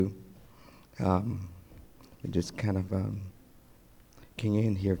Um, just kind of keying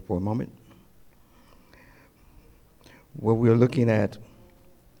in here for a moment. What we're looking at,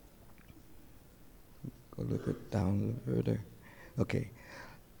 go a little bit down a little further. Okay,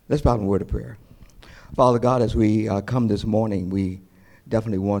 let's bow in a word of prayer. Father God, as we come this morning, we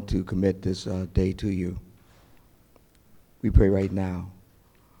definitely want to commit this day to you. We pray right now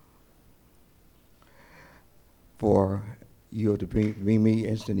for you to bring me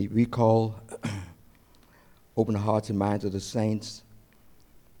instantly recall, open the hearts and minds of the saints.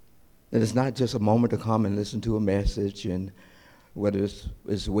 That it's not just a moment to come and listen to a message, and whether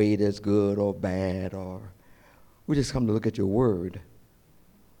it's weighed as good or bad, or we just come to look at your word,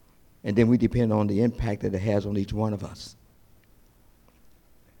 and then we depend on the impact that it has on each one of us.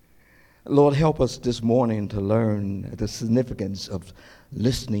 Lord, help us this morning to learn the significance of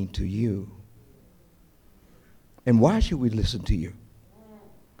listening to you. And why should we listen to you?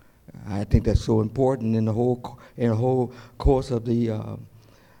 I think that's so important in the whole course of the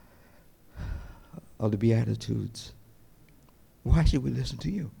Beatitudes. Why should we listen to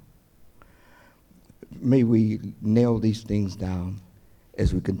you? May we nail these things down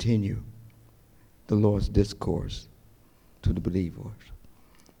as we continue the Lord's discourse to the believers.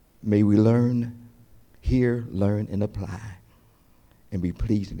 May we learn, hear, learn, and apply, and be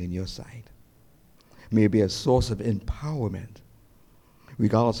pleasing in your sight. May it be a source of empowerment.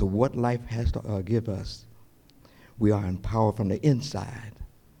 Regardless of what life has to give us, we are empowered from the inside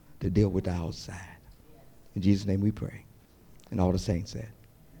to deal with the outside. In Jesus' name we pray. And all the saints said,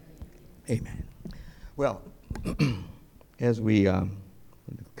 amen. Well, as we kind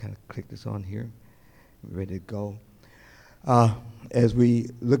of click this on here, we're ready to go. As we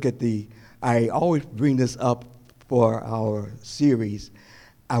look at I always bring this up for our series.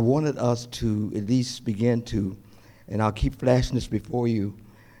 I wanted us to at least begin to, and I'll keep flashing this before you.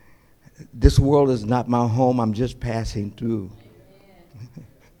 This world is not my home. I'm just passing through.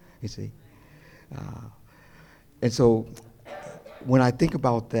 You see? And so when I think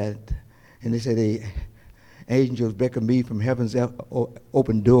about that, and they say the angels beckon me from heaven's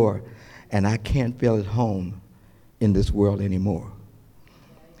open door, and I can't feel at home in this world anymore.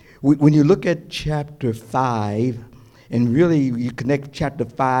 When you look at chapter 5, and really you connect chapter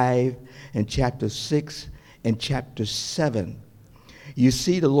 5 and chapter 6 and chapter 7, you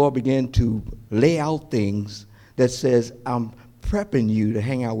see the Lord begin to lay out things that says, I'm prepping you to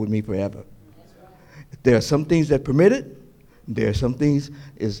hang out with me forever. There are some things that are permitted. There are some things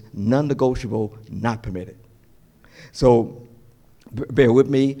is non-negotiable, not permitted. So bear with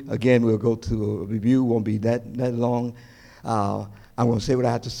me. Again, we'll go to a review. Won't be that long. I'm going to say what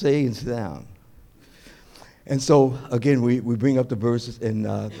I have to say and sit down. And so, again, we bring up the verses in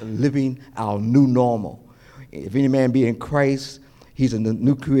living our new normal. If any man be in Christ, he's a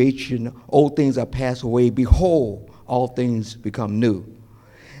new creation. Old things are passed away. Behold, all things become new.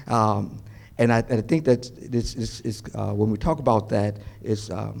 And I think that this is when we talk about that, it's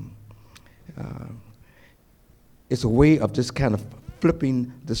a way of just kind of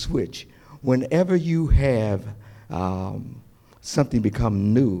flipping the switch. Whenever you have something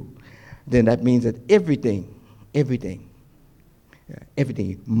become new, then that means that everything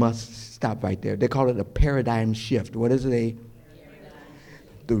must stop right there. They call it a paradigm shift. What is it?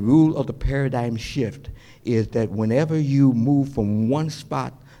 The rule of the paradigm shift is that whenever you move from one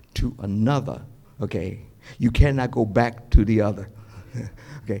spot to another, okay, you cannot go back to the other.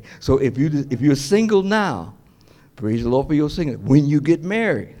 Okay, so if you're single now, praise the Lord for your single. When you get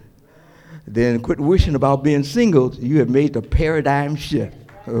married, then quit wishing about being single. You have made the paradigm shift.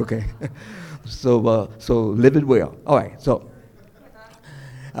 Okay, so live it well. All right, so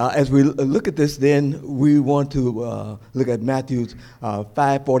as we look at this, then we want to look at Matthew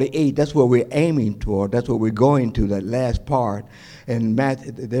 5:48. That's what we're aiming toward. That's what we're going to, that last part. And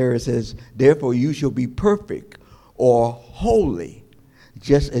there it says, therefore you shall be perfect or holy,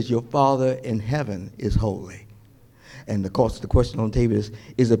 just as your Father in heaven is holy. And of course, the question on the table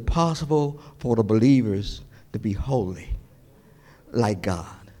is it possible for the believers to be holy like God?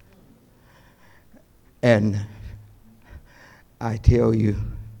 And I tell you,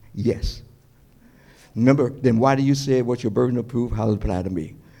 yes. Remember, then why do you say, what's your burden of proof? How does it apply to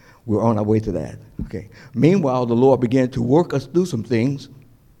me? We're on our way to that. Okay. Meanwhile, the Lord began to work us through some things.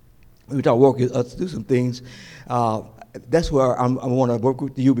 We talk working us through some things. That's where I want to work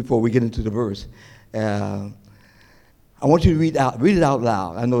with you before we get into the verse. I want you to read it out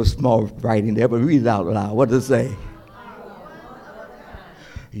loud. I know it's small writing there, but read it out loud. What does it say?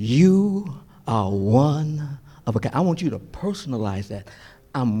 You are one of a kind. I want you to personalize that.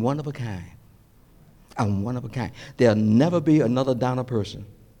 I'm one of a kind. I'm one of a kind. There'll never be another Donna person.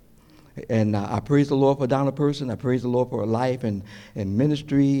 And I praise the Lord for Donna Person. I praise the Lord for her life and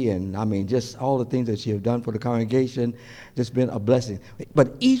ministry, and I mean, just all the things that she has done for the congregation. Just been a blessing.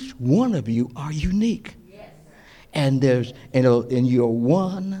 But each one of you are unique. And and you're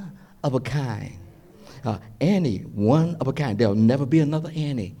one of a kind. Annie, one of a kind. There'll never be another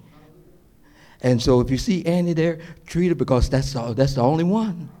Annie. And so if you see Annie there, treat her, because that's the only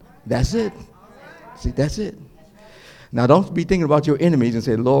one. That's it. See, that's it. Now, don't be thinking about your enemies and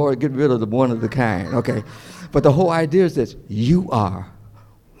say, Lord, get rid of the one of the kind, okay? But the whole idea is this: you are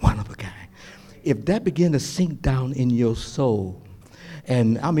one of a kind. If that begins to sink down in your soul,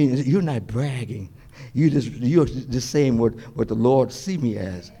 and I mean, you're not bragging. You're just saying what the Lord see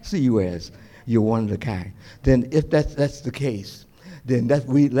you as. You're one of a kind. Then if that's the case, then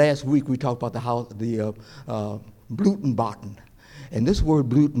last week we talked about the Blutenbaden. And this word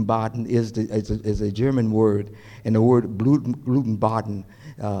Blutenbaden is a German word, and the word Blutenbaden,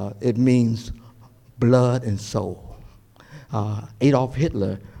 it means blood and soul. Adolf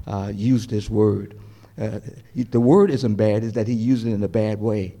Hitler used this word. The word isn't bad; it's that he used it in a bad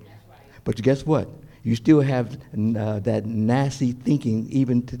way. But guess what? You still have that Nazi thinking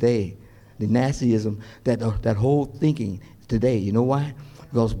even today. The Nazism, that whole thinking today. You know why?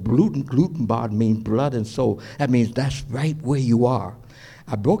 Because Blutenbaden means blood and soul. That means that's right where you are.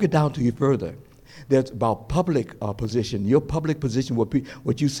 I broke it down to you further. There's about public position. Your public position,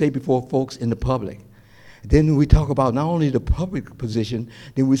 what you say before folks in the public. Then we talk about not only the public position,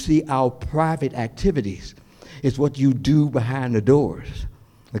 then we see our private activities. It's what you do behind the doors.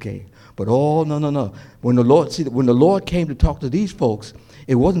 Okay. But no. When the Lord came to talk to these folks,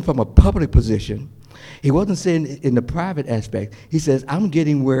 it wasn't from a public position. He wasn't saying in the private aspect. He says, I'm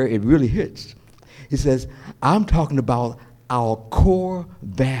getting where it really hits. He says, I'm talking about our core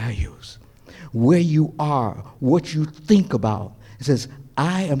values, where you are, what you think about. He says,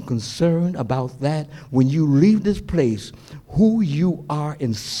 I am concerned about that. When you leave this place, who you are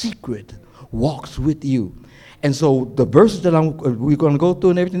in secret walks with you. And so the verses that we're going to go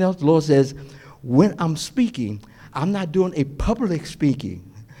through and everything else, the Lord says, when I'm speaking, I'm not doing a public speaking.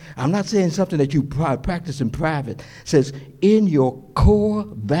 I'm not saying something that you practice in private. It says, in your core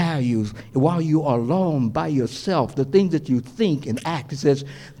values, while you are alone by yourself, the things that you think and act, it says,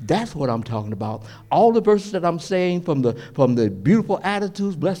 that's what I'm talking about. All the verses that I'm saying from the beautiful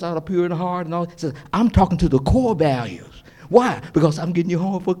attitudes, blessed are the pure in heart, and all, it says, I'm talking to the core values. Why? Because I'm getting you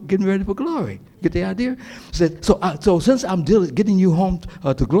home getting ready for glory. Get the idea? So since I'm getting you home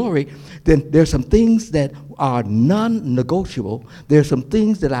to glory, then there's some things that are non-negotiable. There's some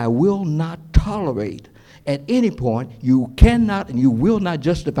things that I will not tolerate at any point. You cannot and you will not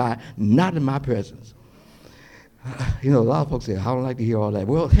justify not in my presence. A lot of folks say, I don't like to hear all that.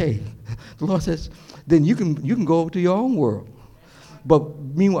 Well, hey, the Lord says, then you can go to your own world. But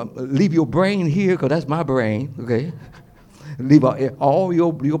meanwhile, leave your brain here, because that's my brain, okay? Leave all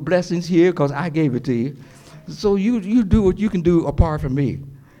your blessings here, because I gave it to you. So you do what you can do apart from me.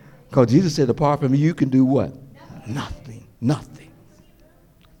 Because Jesus said, apart from me, you can do what? Nothing.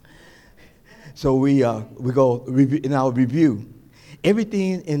 So we go in our review.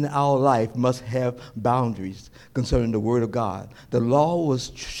 Everything in our life must have boundaries concerning the Word of God. The law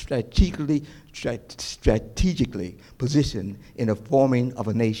was strategically positioned in the forming of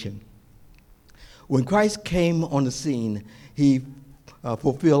a nation. When Christ came on the scene, he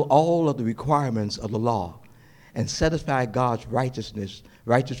fulfilled all of the requirements of the law and satisfied God's righteous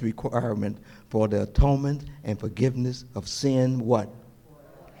requirement for the atonement and forgiveness of sin. What?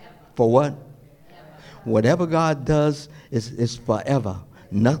 For what? Whatever God does is forever.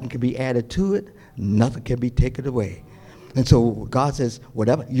 Nothing can be added to it. Nothing can be taken away. And so God says,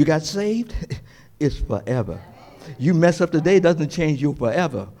 whatever you got saved, it's forever. You mess up today doesn't change you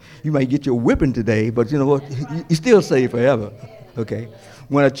forever. You might get your whipping today, but you know what? You still saved forever. Okay?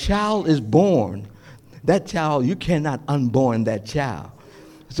 When a child is born, that child, you cannot unborn that child.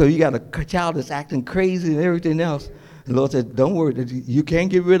 So you got a child that's acting crazy and everything else. The Lord said, don't worry, you can't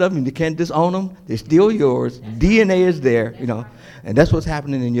get rid of them, you can't disown them, they're still yours. DNA is there, and that's what's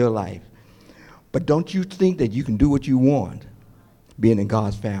happening in your life. But don't you think that you can do what you want being in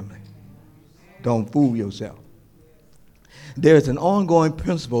God's family. Don't fool yourself. There's an ongoing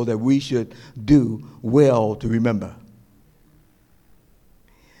principle that we should do well to remember.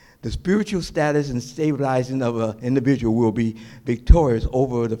 The spiritual status and stabilizing of an individual will be victorious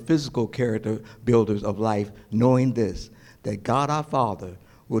over the physical character builders of life, knowing this, that God our Father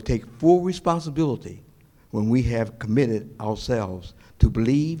will take full responsibility when we have committed ourselves to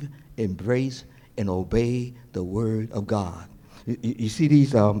believe, embrace, and obey the Word of God. You see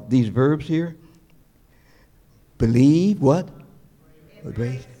these verbs here? Believe what?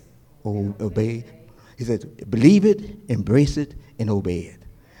 Embrace. Obey. He says, believe it, embrace it, and obey it.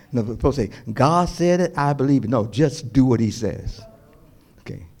 No, folks say, God said it, I believe it. No, just do what he says.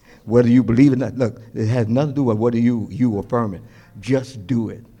 Okay. Whether you believe it or not, look, it has nothing to do with whether you affirm it. Just do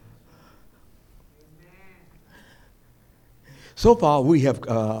it. So far, we have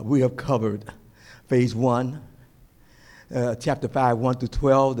covered phase 1, chapter 5, 1 to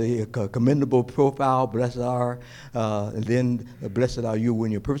 12, the commendable profile, blessed are, and then blessed are you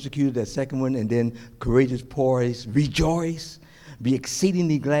when you're persecuted, that second one, and then courageous poise, rejoice, be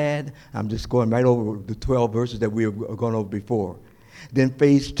exceedingly glad. I'm just going right over the 12 verses that we have gone over before. Then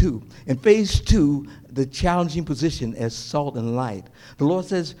phase 2. In phase 2, the challenging position as salt and light. The Lord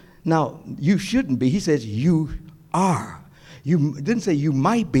says, now, you shouldn't be. He says, you are. You didn't say you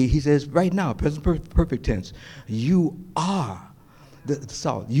might be. He says right now, present perfect tense. You are the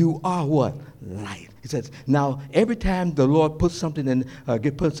salt. You are what? Light. He says, now, every time the Lord puts something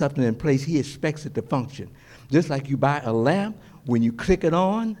in place, he expects it to function. Just like you buy a lamp, when you click it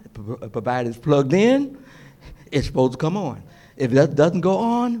on, provided it's plugged in, it's supposed to come on. If that doesn't go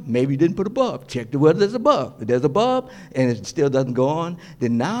on, maybe you didn't put a bulb. Check whether there's a bulb. If there's a bulb and it still doesn't go on,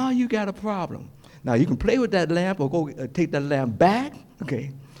 then now you got a problem. Now, you can play with that lamp or go take that lamp back,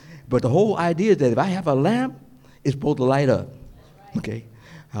 okay? But the whole idea is that if I have a lamp, it's supposed to light up, okay?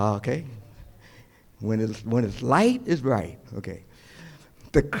 Okay? When it's light, it's bright, okay?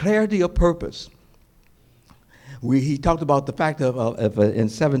 The clarity of purpose. He talked about the fact of in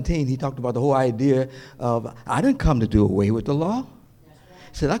 17, he talked about the whole idea of, I didn't come to do away with the law.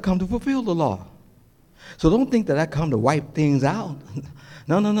 He said, I come to fulfill the law. So don't think that I come to wipe things out.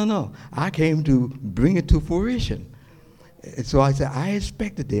 No. I came to bring it to fruition. And so I said, I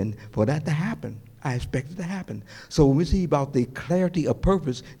expected then for that to happen. I expected it to happen. So when we see about the clarity of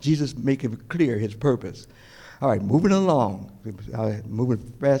purpose, Jesus make it clear his purpose. All right, moving along. Moving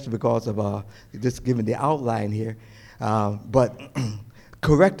faster because of just giving the outline here. But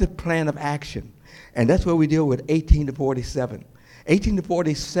corrective plan of action. And that's where we deal with 18 to 47. 18 to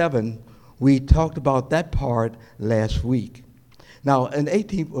 47, we talked about that part last week. Now, in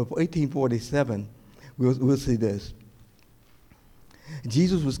 1847, we'll see this.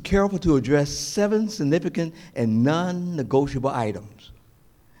 Jesus was careful to address 7 significant and non-negotiable items.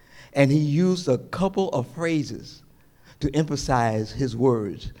 And he used a couple of phrases to emphasize his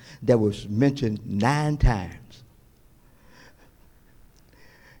words that was mentioned 9 times.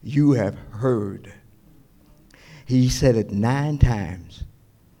 You have heard. He said it 9 times.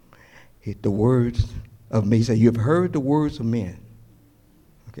 The words of men. He said, you've heard the words of men.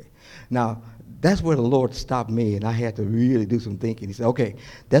 Okay. Now, that's where the Lord stopped me, and I had to really do some thinking. He said, okay,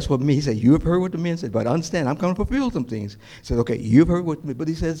 that's what me. He said, you have heard what the men said, but understand, I'm going to fulfill some things. He said, okay, you've heard what, but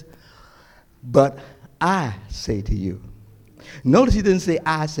he says, but I say to you. Notice he didn't say,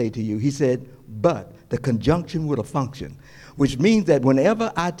 I say to you. He said, but, the conjunction with a function, which means that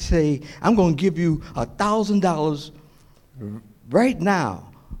whenever I say, I'm going to give you $1,000 right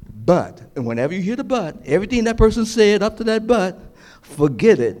now, but, and whenever you hear the but, everything that person said up to that but,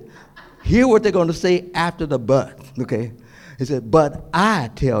 forget it. Hear what they're going to say after the but, okay? He said, but I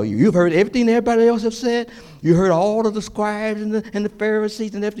tell you. You've heard everything everybody else have said. You heard all of the scribes and the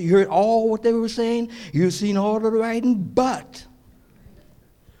Pharisees and everything. You heard all what they were saying. You've seen all of the writing, but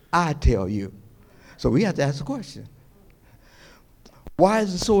I tell you. So we have to ask the question. Why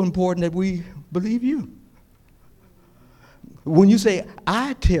is it so important that we believe you? When you say,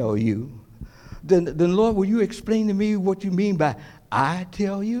 I tell you, then Lord, will you explain to me what you mean by I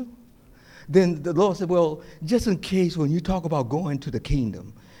tell you? Then the Lord said, well, just in case when you talk about going to the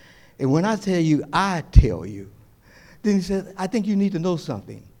kingdom, and when I tell you, I tell you, then he said, I think you need to know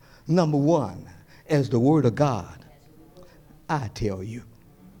something. Number one, as the word of God, I tell you.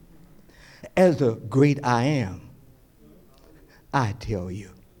 As the great I am, I tell you.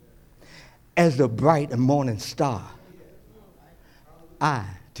 As the bright and morning star, I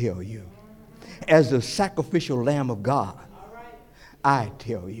tell you. As the sacrificial Lamb of God, I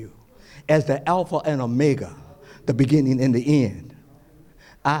tell you. As the Alpha and Omega, the beginning and the end,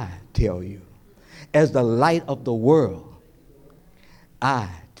 I tell you. As the light of the world, I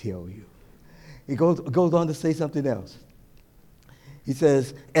tell you. He goes on to say something else. He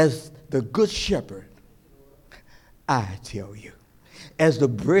says, as the good shepherd, I tell you. As the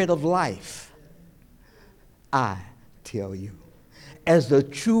bread of life, I tell you. As the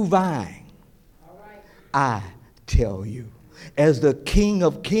true vine, I tell you. As the King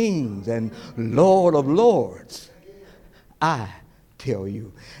of kings and Lord of lords, I tell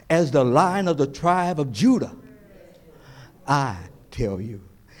you. As the Lion of the tribe of Judah, I tell you.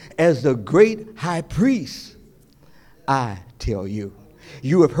 As the great high priest, I tell you.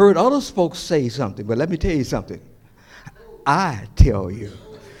 You have heard other folks say something, but let me tell you something. I tell you.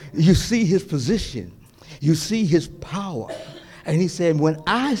 You see his position. You see his power. And he said, when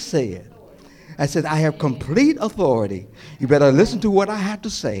I say it, I said, I have complete authority. You better listen to what I have to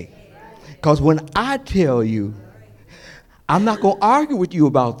say. Because when I tell you, I'm not going to argue with you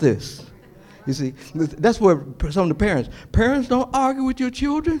about this. You see, that's where some of the parents don't argue with your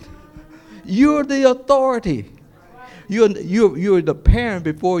children. You're the authority. You're the parent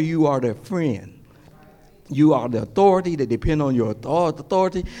before you are their friend. You are the authority. They depend on your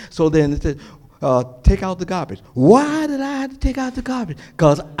authority. So then it says, take out the garbage. Why did I have to take out the garbage?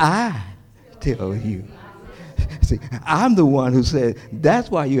 Because I tell you. See, I'm the one who said, that's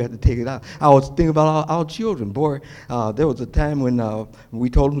why you have to take it out. I was thinking about our children. Boy, there was a time when we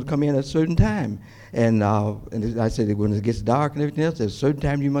told them to come in at a certain time. And I said, when it gets dark and everything else, there's a certain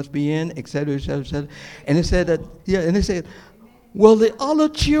time you must be in, et cetera, et cetera, et cetera. And they said that, and they said, well, the other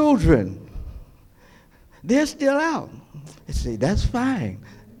children, they're still out. I say, that's fine.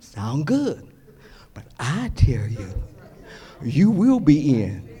 Sound good. But I tell you, you will be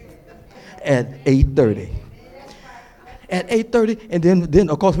in at 8:30. At 8:30, and then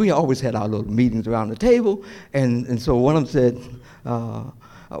of course we always had our little meetings around the table, and so one of them said,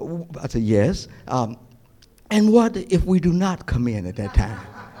 I said yes, and what if we do not come in at that time?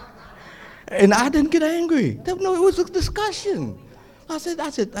 And I didn't get angry. No, it was a discussion. I said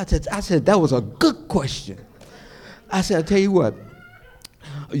that was a good question. I said, I tell you what,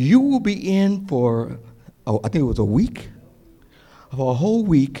 you will be in for, I think it was a week, for a whole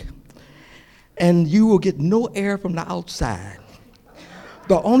week. And you will get no air from the outside.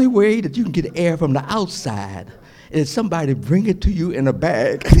 The only way that you can get air from the outside is somebody bring it to you in a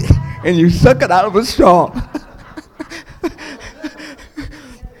bag and you suck it out of a straw.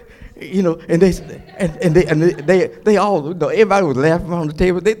 You know, and they all, you know, everybody was laughing around the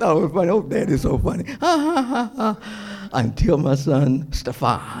table. They thought it was funny. Oh, that is so funny. Until my son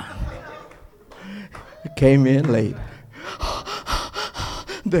Stefan came in late.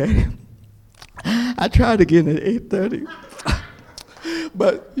 Daddy, I tried to get in at 8:30,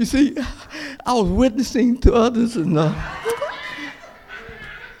 but you see, I was witnessing to others, and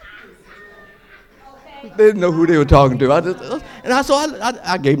they didn't know who they were talking to. I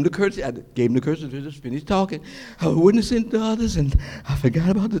gave them the courtesy. I gave them the courtesy to just finish talking. I was witnessing to others, and I forgot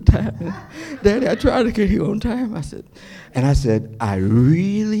about the time. Daddy, I tried to get here on time. I said, I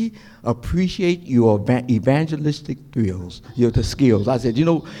really appreciate your evangelistic skills, your skills. I said,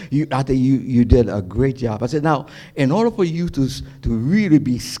 I think you did a great job. I said, now, in order for you to really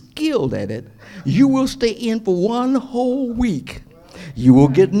be skilled at it, you will stay in for one whole week. You will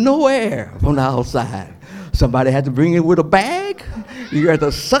get no air from the outside. Somebody had to bring it with a bag. You have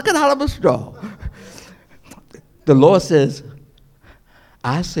to suck it out of a straw. The Lord says,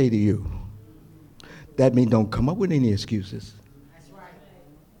 I say to you, that means don't come up with any excuses.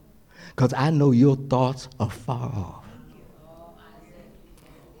 Because I know your thoughts are far off.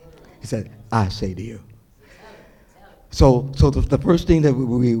 He said, I say to you. So the first thing that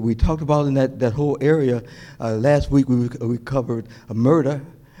we talked about in that whole area, last week we covered a murder,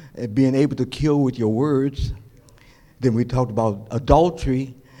 being able to kill with your words. Then we talked about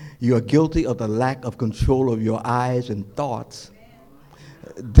adultery. You are guilty of the lack of control of your eyes and thoughts.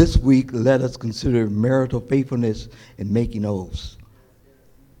 This week, let us consider marital faithfulness in making oaths.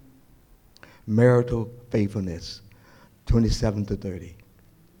 Marital faithfulness, 27 to 30.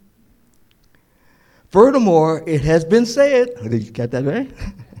 Furthermore, it has been said, did you get that right?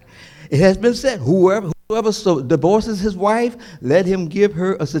 It has been said, whoever divorces his wife, let him give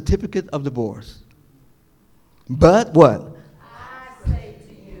her a certificate of divorce. But what? I say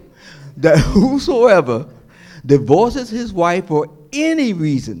to you, that whosoever divorces his wife for any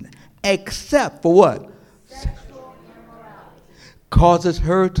reason, except for what? Sexual immorality, causes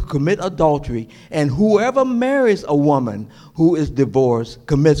her to commit adultery. And whoever marries a woman who is divorced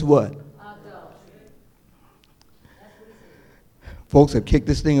commits what? Folks have kicked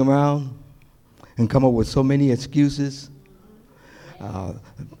this thing around and come up with so many excuses,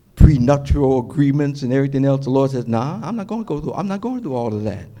 prenuptial agreements and everything else. The Lord says, nah, I'm not going to do all of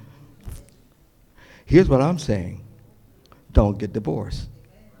that. Here's what I'm saying. Don't get divorced.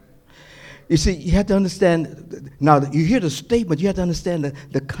 You see, you have to understand, now you hear the statement, you have to understand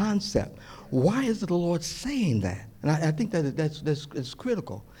the concept. Why is the Lord saying that? And I think that's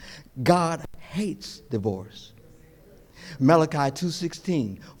critical. God hates divorce. Malachi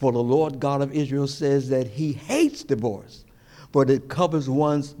 2:16, for the Lord God of Israel says that he hates divorce, for it covers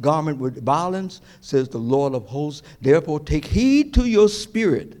one's garment with violence, says the Lord of hosts. Therefore take heed to your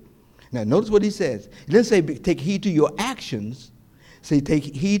spirit. Now notice what he says. He didn't say take heed to your actions. Say, take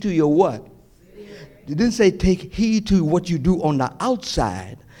heed to your what? It didn't say take heed to what you do on the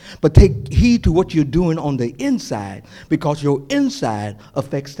outside, but take heed to what you're doing on the inside, because your inside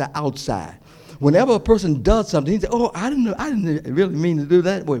affects the outside. Whenever a person does something, he says, oh, I didn't really mean to do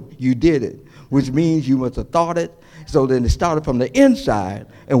that. Well, you did it, which means you must have thought it. So then it started from the inside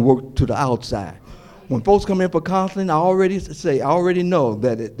and worked to the outside. When folks come in for counseling, I already know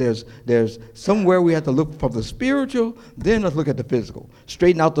that there's somewhere we have to look from the spiritual, then let's look at the physical.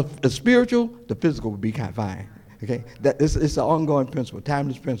 Straighten out the spiritual, the physical will be kind of fine. Okay, it's an ongoing principle,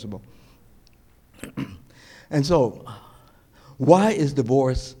 timeless principle. And so, why is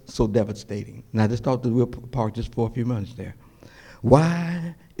divorce so devastating? Now, let's talk to the real part just for a few minutes there.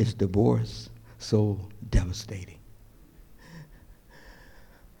 Why is divorce so devastating?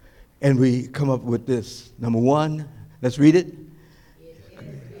 And we come up with this. Number one, let's read it.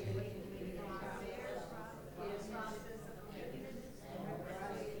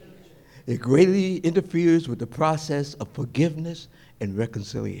 It greatly interferes with the process of forgiveness and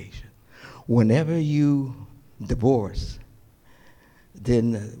reconciliation. Whenever you divorce,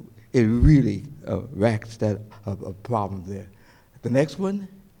 then it really racks that a problem there. The next one.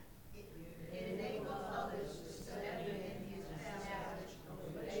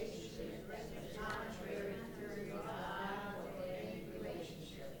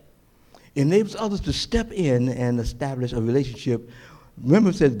 Enables others to step in and establish a relationship. Remember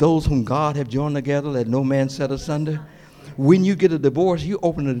it said, those whom God have joined together, let no man set asunder. When you get a divorce, you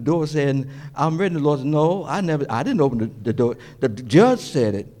open the door saying, I'm ready. The Lord said, no, I didn't open the door. The judge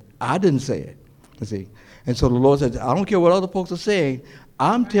said it. I didn't say it. You see? And so the Lord said, I don't care what other folks are saying.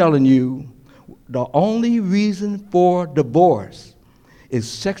 I'm telling you, the only reason for divorce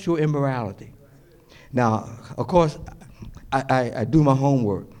is sexual immorality. Now, of course, I do my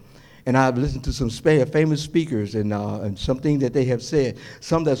homework. And I've listened to some famous speakers and something that they have said,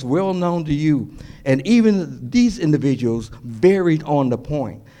 some that's well known to you. And even these individuals varied on the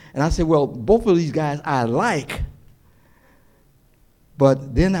point. And I said, well, both of these guys I like.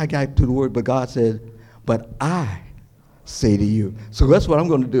 But then I got to the word, but God said, but I say to you. So that's what I'm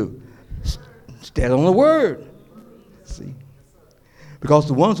going to do. Stand on the word. See? Because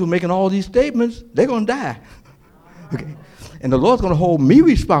the ones who are making all these statements, they're going to die. Okay. And the Lord's going to hold me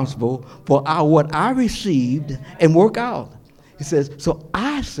responsible for what I received and work out. He says, so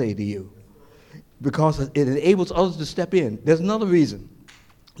I say to you, because it enables others to step in. There's another reason.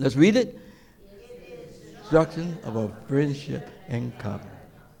 Let's read it. Destruction of a friendship and covenant.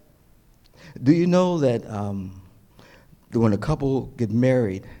 Do you know that when a couple get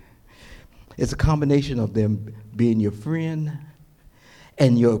married, it's a combination of them being your friend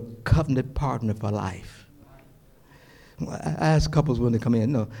and your covenant partner for life? I ask couples when they come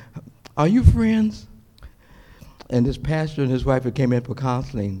in, no, are you friends? And this pastor and his wife came in for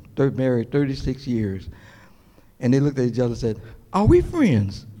counseling, married 36 years. And they looked at each other and said, are we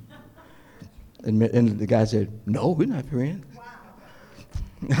friends? And the guy said, no, we're not friends. Wow.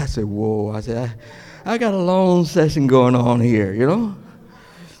 I said, whoa. I said, I got a long session going on here, you know?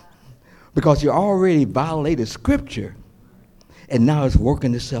 Because you already violated Scripture. And now it's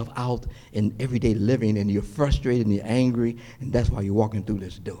working itself out in everyday living, and you're frustrated and you're angry, and that's why you're walking through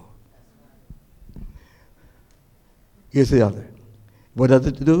this door. Here's the other. What does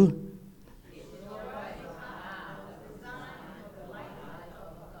it do?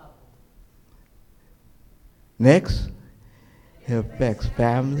 Next, it affects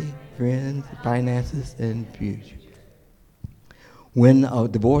family, friends, finances, and future. When a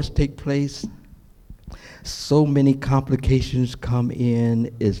divorce takes place, so many complications come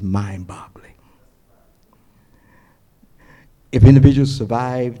in, is mind-boggling. If individuals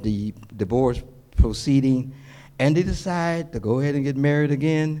survive the divorce proceeding and they decide to go ahead and get married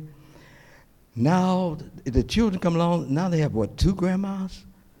again, now the children come along, now they have, what, 2 grandmas?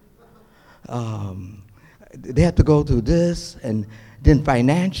 They have to go through this, and then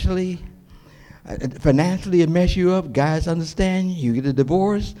financially it mess you up. Guys, understand, you get a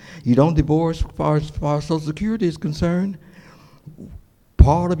divorce, you don't divorce as far as Social Security is concerned.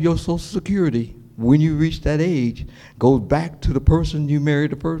 Part of your Social Security, when you reach that age, goes back to the person you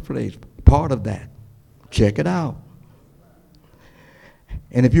married in the first place. Part of that. Check it out.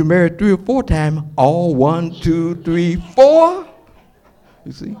 And if you're married 3 or 4 times, all 1, 2, 3, 4,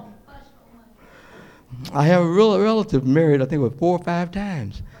 you see? I have a relative married, I think, 4 or 5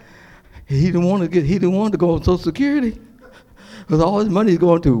 times. He didn't want to go on Social Security because all his money is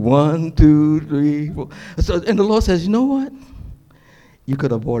going to 1, 2, 3, 4. So, and the Lord says, you know what? You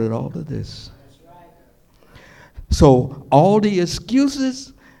could have avoided all of this. So all the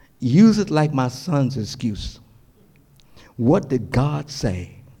excuses, use it like my son's excuse. what did God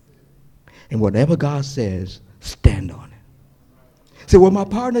say? And whatever God says, stand on it. So, well, my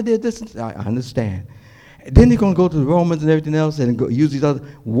partner did this. I understand. Then they're going to go to the Romans and everything else and go use these other.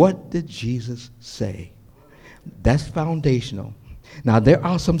 What did Jesus say? That's foundational. Now, there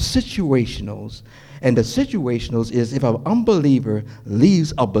are some situationals, and the situationals is if an unbeliever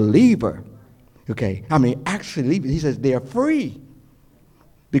leaves a believer, okay, actually, he says they're free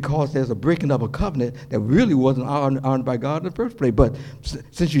because there's a breaking of a covenant that really wasn't honored by God in the first place. But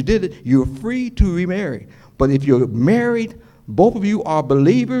since you did it, you're free to remarry. But if you're married, both of you are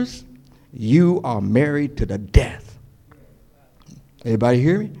believers, you are married to the death. Everybody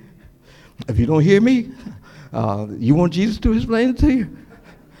hear me? If you don't hear me, you want Jesus to explain it to you?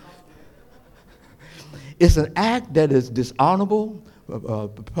 It's an act that is dishonorable, a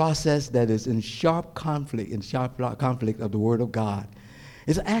process that is in sharp conflict of the Word of God.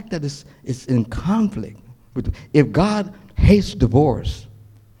 It's an act that is in conflict. If God hates divorce,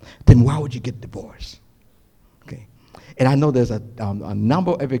 then why would you get divorced? Okay. And I know there's a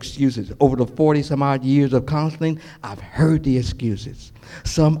number of excuses. Over the 40-some-odd years of counseling, I've heard the excuses.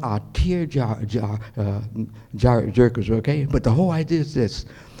 Some are jerkers, okay? But the whole idea is this,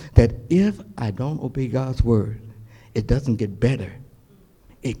 that if I don't obey God's word, it doesn't get better.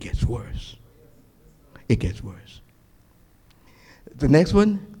 It gets worse. It gets worse. The next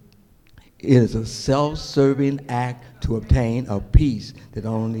one is a self-serving act to obtain a peace that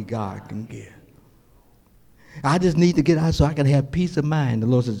only God can give. I just need to get out so I can have peace of mind. The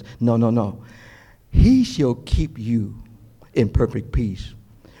Lord says, no. He shall keep you in perfect peace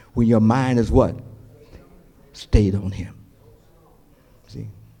when your mind is what? Stayed on him. See?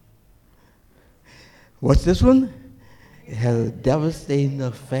 What's this one? It has a devastating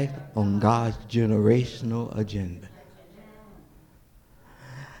effect on God's generational agenda.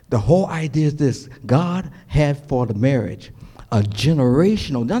 The whole idea is this. God had for the marriage a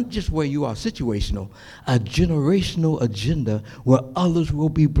generational, not just where you are situational, a generational agenda where others will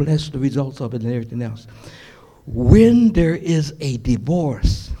be blessed, the results of it and everything else. When there is a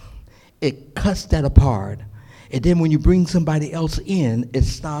divorce, it cuts that apart. And then when you bring somebody else in, it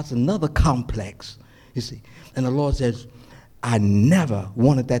starts another complex, you see. And the Lord says, I never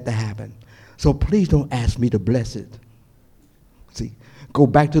wanted that to happen. So please don't ask me to bless it. See, go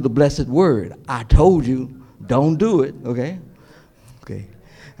back to the blessed word. I told you, don't do it, okay? Okay.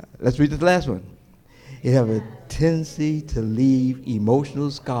 Let's read this last one. It has a tendency to leave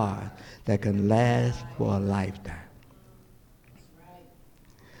emotional scars that can last for a lifetime.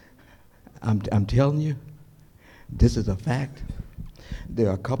 I'm telling you, this is a fact. There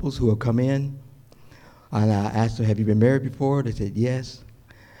are couples who have come in, and I asked them, have you been married before? They said yes.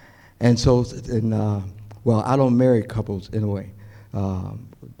 And so, I don't marry couples in a way.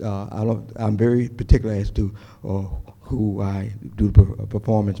 I'm very particular as to who I do the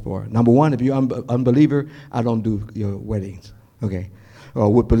performance for. Number one, if you're unbeliever, I don't do your weddings. Okay.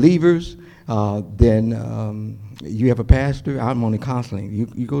 With believers, then you have a pastor. I'm only counseling.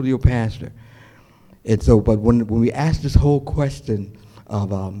 You go to your pastor. And so, but when we ask this whole question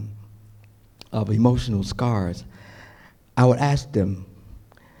of emotional scars, I would ask them,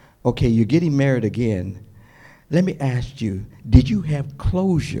 okay, you're getting married again. Let me ask you, did you have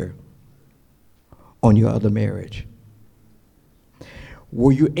closure on your other marriage?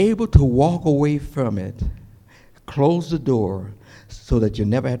 Were you able to walk away from it, close the door, so that you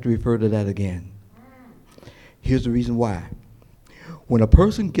never have to refer to that again? Here's the reason why. When a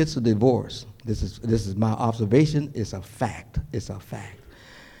person gets a divorce, this is my observation, it's a fact. It's a fact.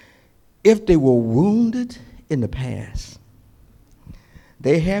 If they were wounded in the past,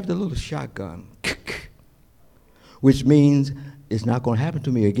 they have the little shotgun, which means it's not going to happen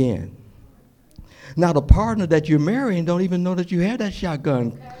to me again. Now, the partner that you're marrying don't even know that you have that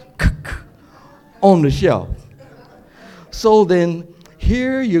shotgun on the shelf. So then,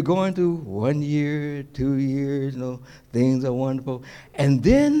 here you're going through 1 year, 2 years, things are wonderful. And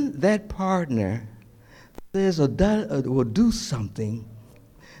then that partner will do something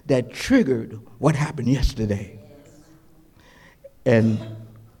that triggered what happened yesterday. And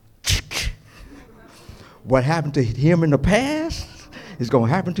what happened to him in the past is going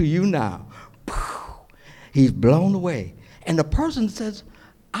to happen to you now. He's blown away. And the person says,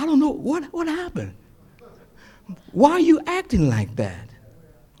 I don't know, what happened? Why are you acting like that?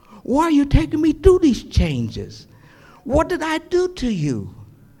 Why are you taking me through these changes? What did I do to you?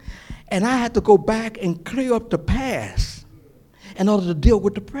 And I had to go back and clear up the past in order to deal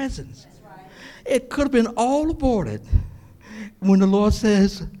with the present. It could have been all aborted when the Lord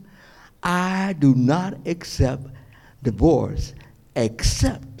says, I do not accept divorce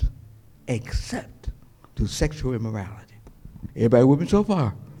except through sexual immorality. Everybody with me so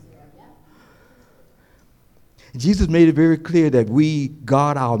far? Jesus made it very clear that we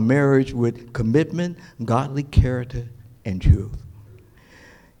guard our marriage with commitment, godly character, and truth.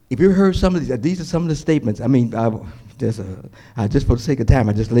 If you heard some of these are some of the statements. I mean, just for the sake of time,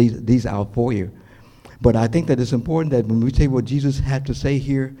 I just laid these out for you. But I think that it's important that when we say what Jesus had to say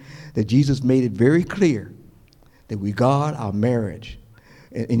here, that Jesus made it very clear that we guard our marriage.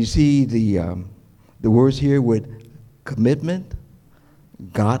 And you see the words here with commitment,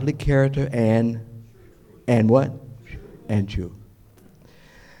 godly character, and what? And truth.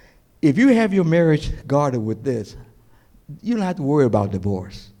 If you have your marriage guarded with this, you don't have to worry about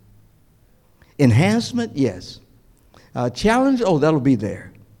divorce. Enhancement, yes. Challenge, oh, that'll be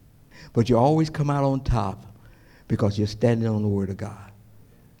there. But you always come out on top because you're standing on the Word of God.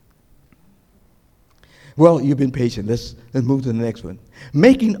 Well, you've been patient. Let's move to the next one.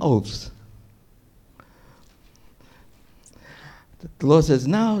 Making oaths. The Lord says,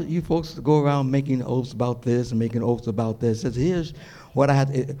 now you folks go around making oaths about this and making oaths about this. He says, here's what I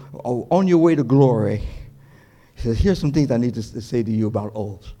had to, on your way to glory. He says, here's some things I need to say to you about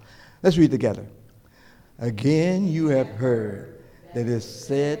oaths. Let's read together. Again, you have heard that it is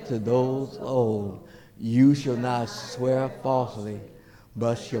said to those old, you shall not swear falsely,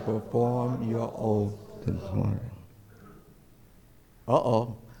 but shall perform your oath to the morning.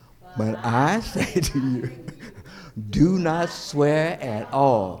 But I say to you, do not swear at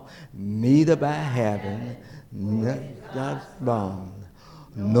all, neither by heaven, not bond,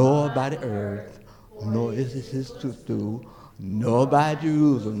 nor by the earth, nor is it his to do, nor by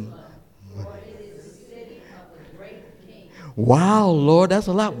Jerusalem. Wow, Lord, that's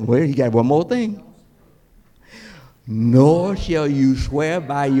a lot. Well, you got one more thing. Nor shall you swear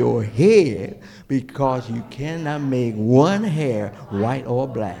by your head, because you cannot make one hair white or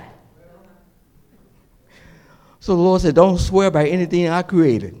black. So the Lord said, don't swear by anything I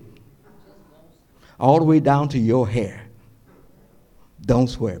created, all the way down to your hair. Don't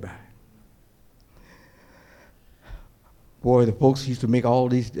swear by it. Boy, the folks used to make all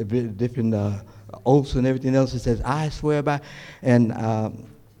these different oaths and everything else. It says, I swear by, and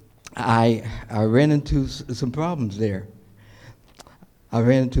I ran into some problems there. I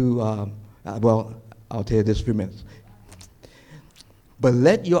ran into, well, I'll tell you this in a few minutes. But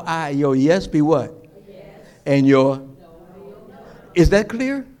let your yes be what? Yes. And your no. Is that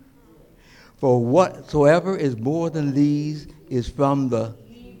clear? For whatsoever is more than these is from the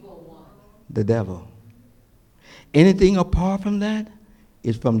evil one, the devil. Anything apart from that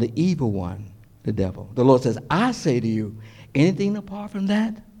is from the evil one, the devil. The Lord says, I say to you, anything apart from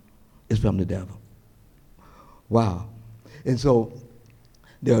that is from the devil. Wow. And so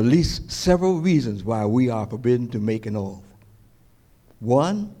there are at least several reasons why we are forbidden to make an oath.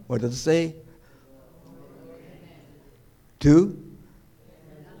 One, what does it say? Two,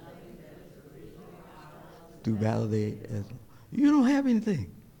 to validate. You don't have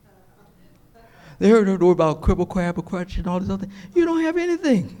anything. They heard the word about cripple, crab, or crutch, and all this other thing. You don't have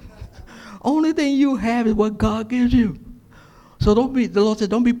anything. Only thing you have is what God gives you. So the Lord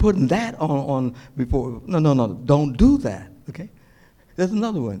said, don't be putting that on before. No. Don't do that, okay? There's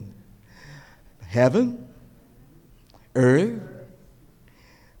another one. Heaven, earth,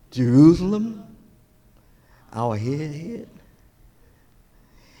 Jerusalem, our head.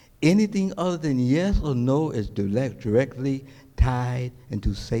 Anything other than yes or no is directly tied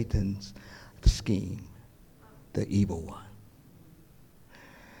into Satan's scheme, the evil one.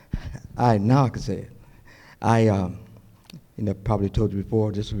 Now I can say it. I probably told you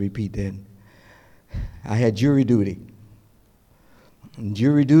before, just to repeat then. I had jury duty. In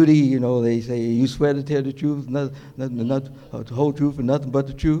jury duty, they say you swear to tell the truth, nothing, the whole truth, and nothing but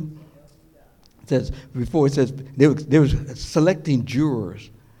the truth. It says they were selecting jurors,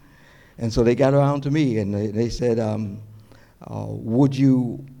 and so they got around to me and they said, would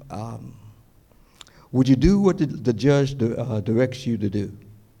you do what the judge directs you to do?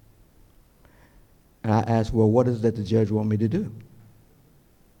 And I asked, well, what is that the judge want me to do?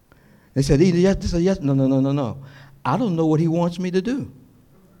 They said either yes, this or yes. No. I don't know what he wants me to do.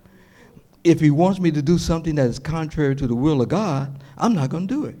 If he wants me to do something that is contrary to the will of God, I'm not going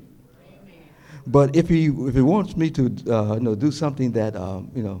to do it. Amen. But if he wants me to do something that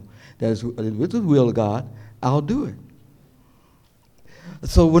that is with the will of God, I'll do it.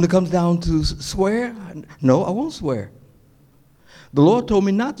 So when it comes down to swear, no, I won't swear. The Lord told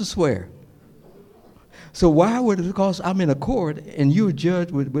me not to swear. So why would it, because I'm in a court and you're a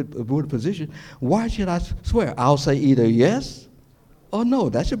judge with a position, why should I swear? I'll say either yes or no.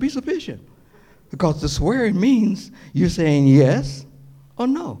 That should be sufficient. Because the swearing means you're saying yes or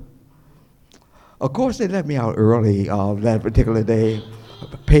no. Of course, they let me out early that particular day,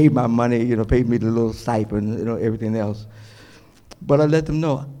 paid my money, paid me the little stipend, everything else. But I let them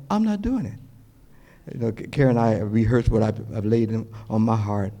know I'm not doing it. Karen and I rehearsed what I've laid on my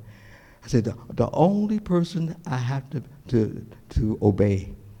heart. I said the only person I have to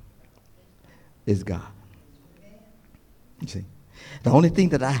obey is God. You see, the only thing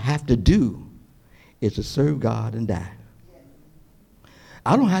that I have to do is to serve God and die.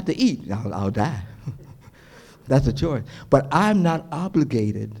 I don't have to eat. I'll die. That's a choice. But I'm not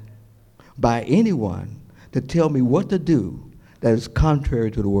obligated by anyone to tell me what to do that is contrary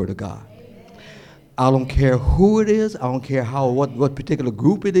to the Word of God. I don't care who it is. I don't care what particular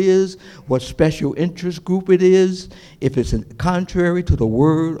group it is, what special interest group it is. If it's contrary to the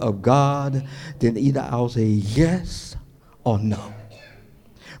Word of God, then either I'll say yes or no.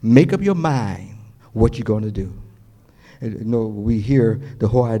 Make up your mind what you're going to do. We hear the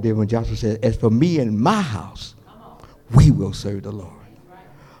whole idea when Joshua said, as for me and my house, we will serve the Lord.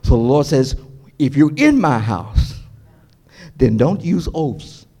 So the Lord says, if you're in my house, then don't use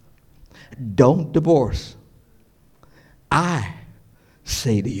oaths. Don't divorce. I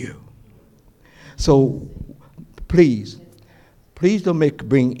say to you. So please don't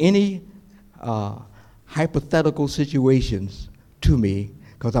bring any hypothetical situations to me,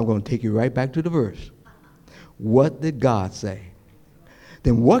 because I'm going to take you right back to the verse. What did God say?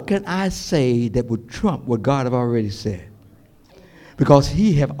 Then what can I say that would trump what God have already said? Because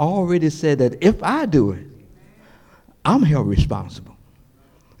he have already said that if I do it, I'm held responsible.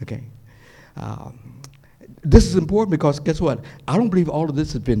 Okay? This is important because guess what? I don't believe all of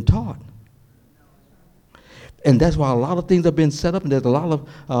this has been taught. And that's why a lot of things have been set up, and there's a lot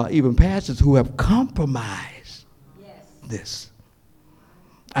of even pastors who have compromised this.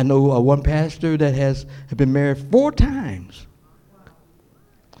 I know one pastor that has been married 4 times.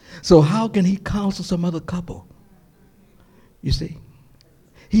 So how can he counsel some other couple? You see?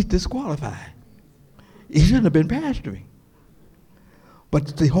 He's disqualified. He shouldn't have been pastoring.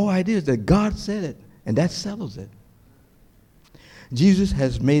 But the whole idea is that God said it, and that settles it. Jesus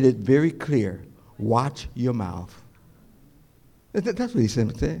has made it very clear. Watch your mouth. That's what he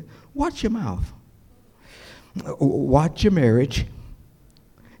said. Watch your mouth. Watch your marriage.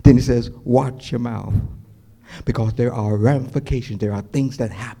 Then he says, watch your mouth. Because there are ramifications. There are things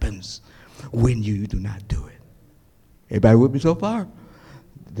that happens when you do not do it. Everybody with me so far?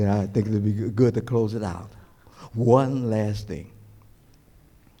 Then I think it would be good to close it out. One last thing.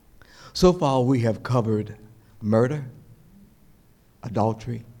 So far we have covered murder,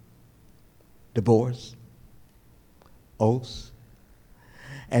 adultery, divorce, oaths.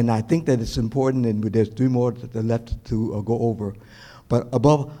 And I think that it's important, and there's 3 more left to go over. But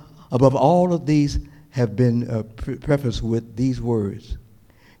above all of these have been prefaced with these words.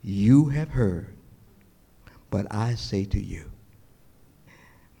 You have heard, but I say to you.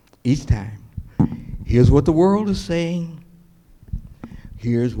 Each time, here's what the world is saying.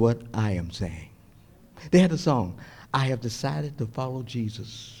 Here's what I am saying. They had a song, I have decided to follow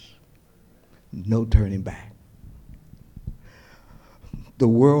Jesus. No turning back. The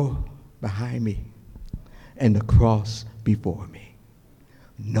world behind me and the cross before me.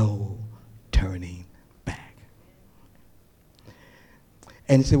 No turning back.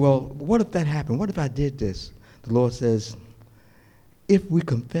 And he said, well, what if that happened? What if I did this? The Lord says, if we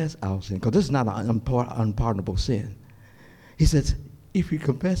confess our sin, because this is not an unpardonable sin. He says, if you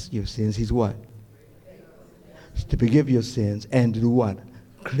confess your sins, he's what? To forgive your sins and to do what?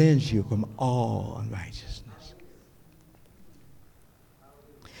 Cleanse you from all unrighteousness.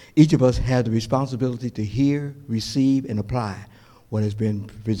 Each of us has the responsibility to hear, receive, and apply what has been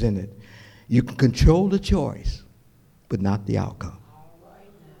presented. You can control the choice, but not the outcome.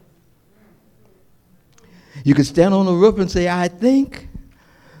 You can stand on the roof and say, I think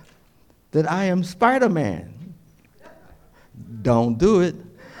that I am Spider-Man. Don't do it.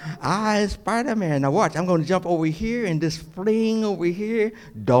 I, Spider-Man. Now watch, I'm going to jump over here and this fling over here.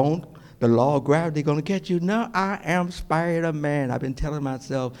 Don't. The law of gravity going to catch you. No, I am Spider-Man. I've been telling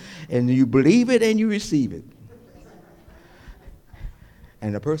myself, and you believe it and you receive it.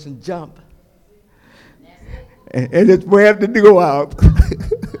 And the person jump, and it's where to go out.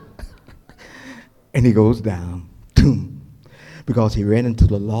 And he goes down, because he ran into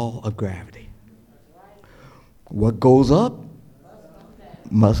the law of gravity. What goes up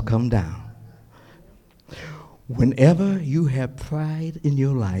must come down. Whenever you have pride in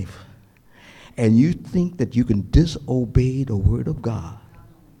your life and you think that you can disobey the word of God,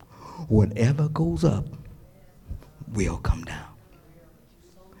 whatever goes up will come down.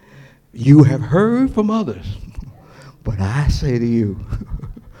 You have heard from others, but I say to you,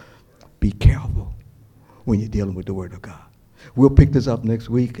 be careful. when you're dealing with the Word of God. We'll pick this up next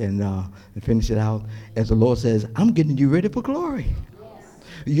week and finish it out. As the Lord says, I'm getting you ready for glory.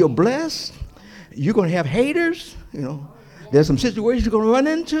 You're blessed. You're going to have haters. There's some situations you're going to run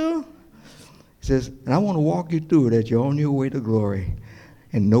into. He says, and I want to walk you through it as you're on your way to glory.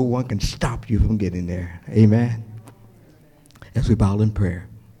 And no one can stop you from getting there. Amen. As we bow in prayer.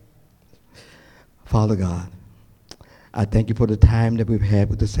 Father God, I thank you for the time that we've had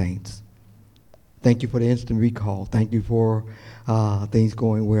with the saints. Thank you for the instant recall. Thank you for things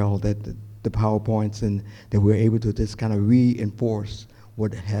going well, that the PowerPoints, and that we're able to just kind of reinforce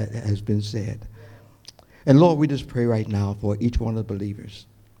what has been said. And Lord, we just pray right now for each one of the believers.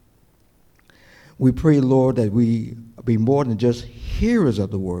 We pray, Lord, that we be more than just hearers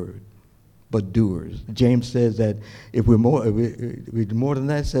of the word, but doers. James says that if we're more than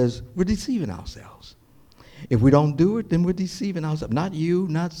that, says we're deceiving ourselves. If we don't do it, then we're deceiving ourselves. Not you,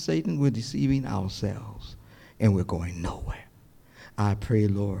 not Satan, we're deceiving ourselves. And we're going nowhere. I pray,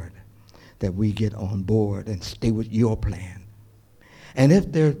 Lord, that we get on board and stay with your plan. And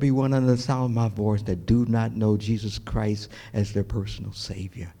if there be one under the sound of my voice that do not know Jesus Christ as their personal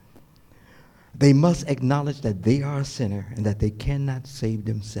Savior, they must acknowledge that they are a sinner and that they cannot save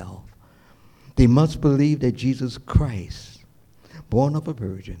themselves. They must believe that Jesus Christ, born of a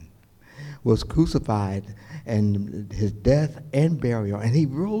virgin, was crucified, and his death and burial, and he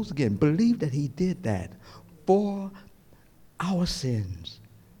rose again. Believe that he did that for our sins.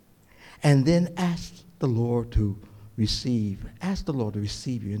 And then ask the Lord to receive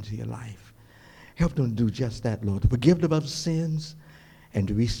you into your life. Help them to do just that, Lord, to forgive them of sins and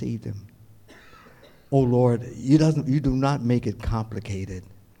to receive them. Oh, Lord, you do not make it complicated.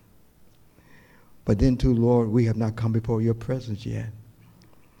 But then, too, Lord, we have not come before your presence yet.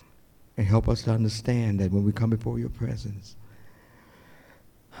 And help us to understand that when we come before your presence,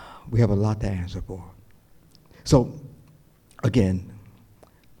 we have a lot to answer for. So, again,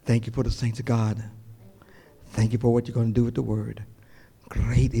 thank you for the saints of God. Thank you for what you're going to do with the word.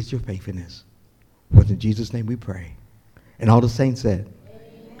 Great is your faithfulness. For in Jesus' name we pray. And all the saints said,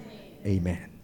 Amen. Amen.